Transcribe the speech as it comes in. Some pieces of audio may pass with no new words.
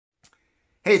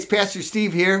Hey, it's Pastor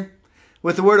Steve here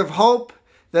with a word of hope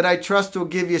that I trust will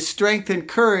give you strength and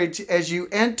courage as you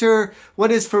enter what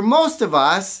is for most of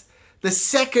us the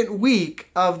second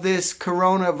week of this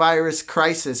coronavirus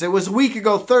crisis. It was a week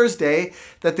ago Thursday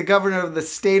that the governor of the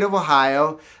state of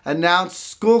Ohio announced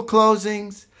school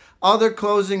closings, other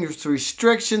closings,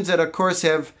 restrictions that of course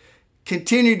have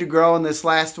continued to grow in this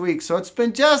last week. So it's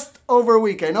been just over a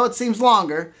week. I know it seems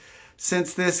longer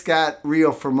since this got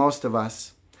real for most of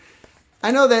us. I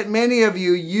know that many of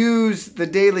you use the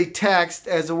daily text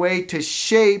as a way to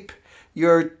shape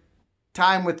your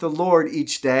time with the Lord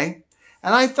each day.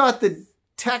 And I thought the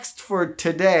text for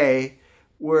today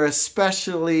were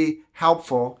especially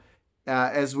helpful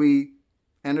as we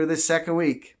enter this second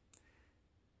week.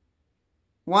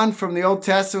 One from the Old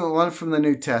Testament, one from the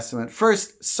New Testament.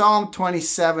 First, Psalm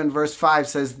 27 verse 5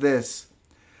 says this: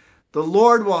 "The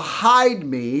Lord will hide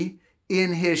me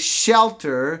in his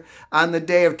shelter on the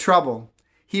day of trouble.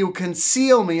 He will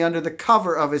conceal me under the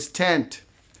cover of his tent."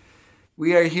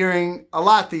 We are hearing a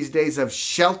lot these days of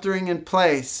sheltering in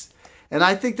place. And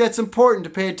I think that's important to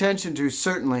pay attention to,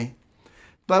 certainly.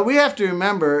 But we have to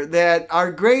remember that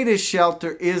our greatest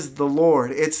shelter is the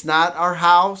Lord. It's not our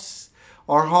house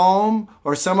or home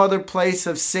or some other place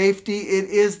of safety. It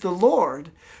is the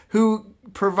Lord who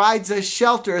provides us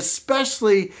shelter,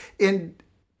 especially in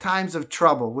times of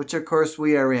trouble, which of course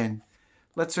we are in.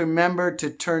 Let's remember to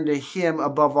turn to Him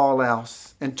above all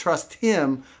else and trust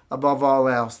Him above all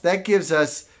else. That gives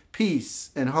us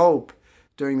peace and hope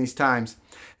during these times.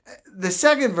 The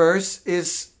second verse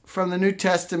is from the New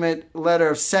Testament letter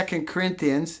of 2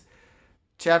 Corinthians,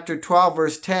 chapter 12,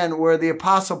 verse 10, where the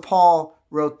Apostle Paul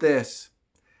wrote this: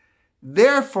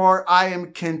 "Therefore I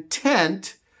am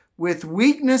content with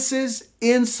weaknesses,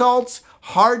 insults,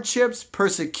 hardships,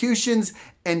 persecutions,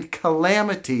 and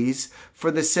calamities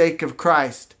for the sake of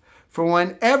Christ. For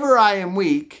whenever I am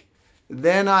weak,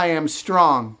 then I am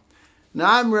strong."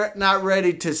 Now, I'm not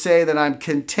ready to say that I'm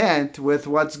content with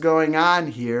what's going on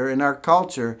here in our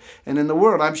culture and in the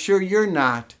world. I'm sure you're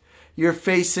not. You're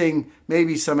facing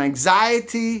maybe some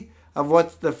anxiety of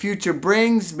what the future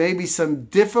brings, maybe some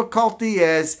difficulty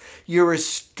as you're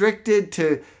restricted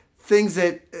to things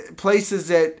places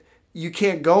that you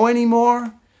can't go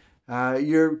anymore.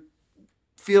 You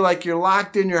feel like you're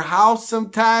locked in your house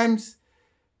sometimes.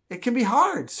 It can be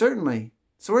hard, certainly.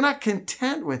 So we're not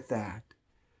content with that.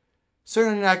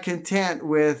 Certainly not content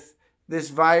with this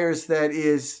virus that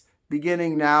is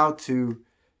beginning now to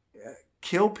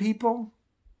kill people,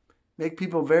 make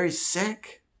people very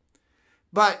sick.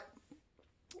 But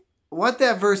what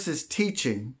that verse is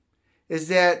teaching is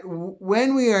that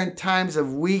when we are in times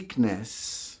of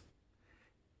weakness,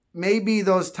 maybe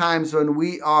those times when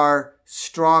we are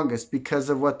strongest because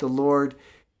of what the Lord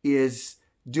is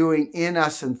doing in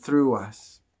us and through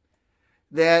us.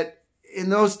 That in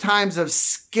those times of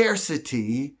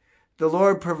scarcity, the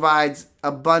Lord provides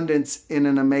abundance in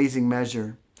an amazing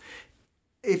measure.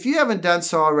 If you haven't done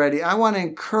so already, I want to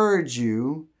encourage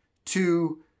you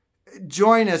to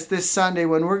join us this Sunday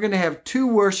when we're going to have two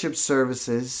worship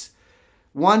services,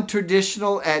 one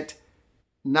traditional at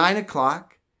 9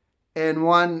 o'clock and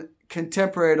one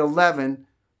contemporary at 11,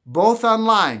 both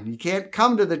online. You can't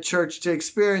come to the church to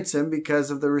experience them because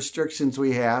of the restrictions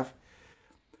we have.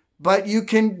 But you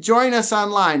can join us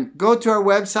online. Go to our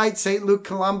website,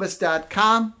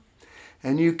 stlukecolumbus.com,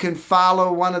 and you can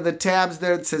follow one of the tabs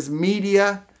there that says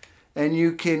Media, and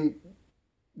you can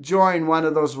join one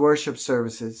of those worship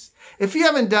services. If you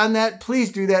haven't done that,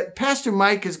 please do that. Pastor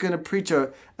Mike is going to preach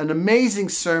an amazing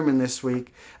sermon this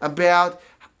week about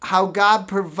how God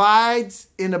provides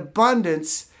in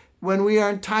abundance when we are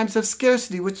in times of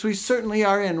scarcity, which we certainly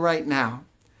are in right now.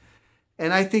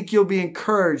 And I think you'll be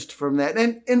encouraged from that.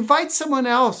 And invite someone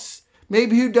else,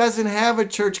 maybe who doesn't have a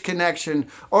church connection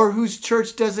or whose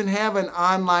church doesn't have an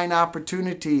online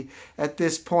opportunity at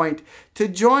this point, to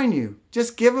join you.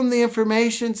 Just give them the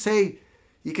information. Say,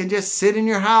 you can just sit in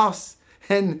your house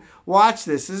and watch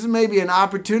this. This is maybe an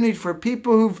opportunity for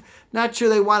people who've not sure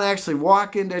they want to actually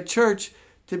walk into church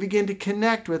to begin to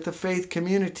connect with the faith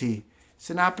community. It's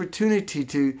an opportunity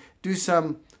to do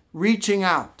some reaching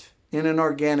out in an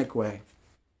organic way.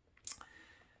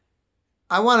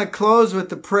 I want to close with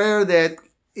the prayer that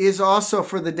is also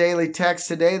for the daily text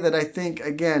today that I think,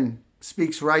 again,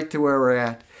 speaks right to where we're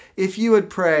at. If you would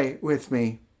pray with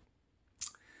me.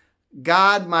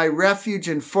 God, my refuge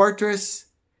and fortress,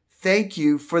 thank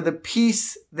you for the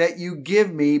peace that you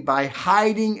give me by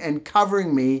hiding and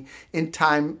covering me in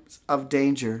times of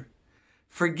danger.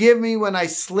 Forgive me when I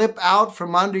slip out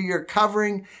from under your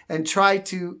covering and try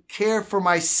to care for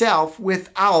myself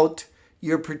without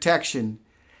your protection.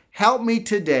 Help me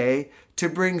today to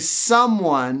bring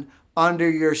someone under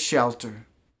your shelter.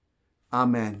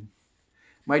 Amen.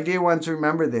 My dear ones,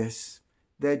 remember this,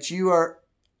 that you are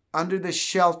under the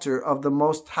shelter of the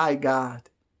Most High God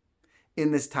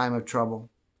in this time of trouble.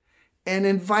 And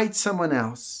invite someone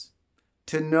else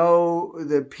to know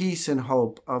the peace and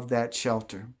hope of that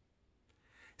shelter.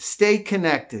 Stay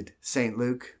connected, St.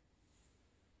 Luke.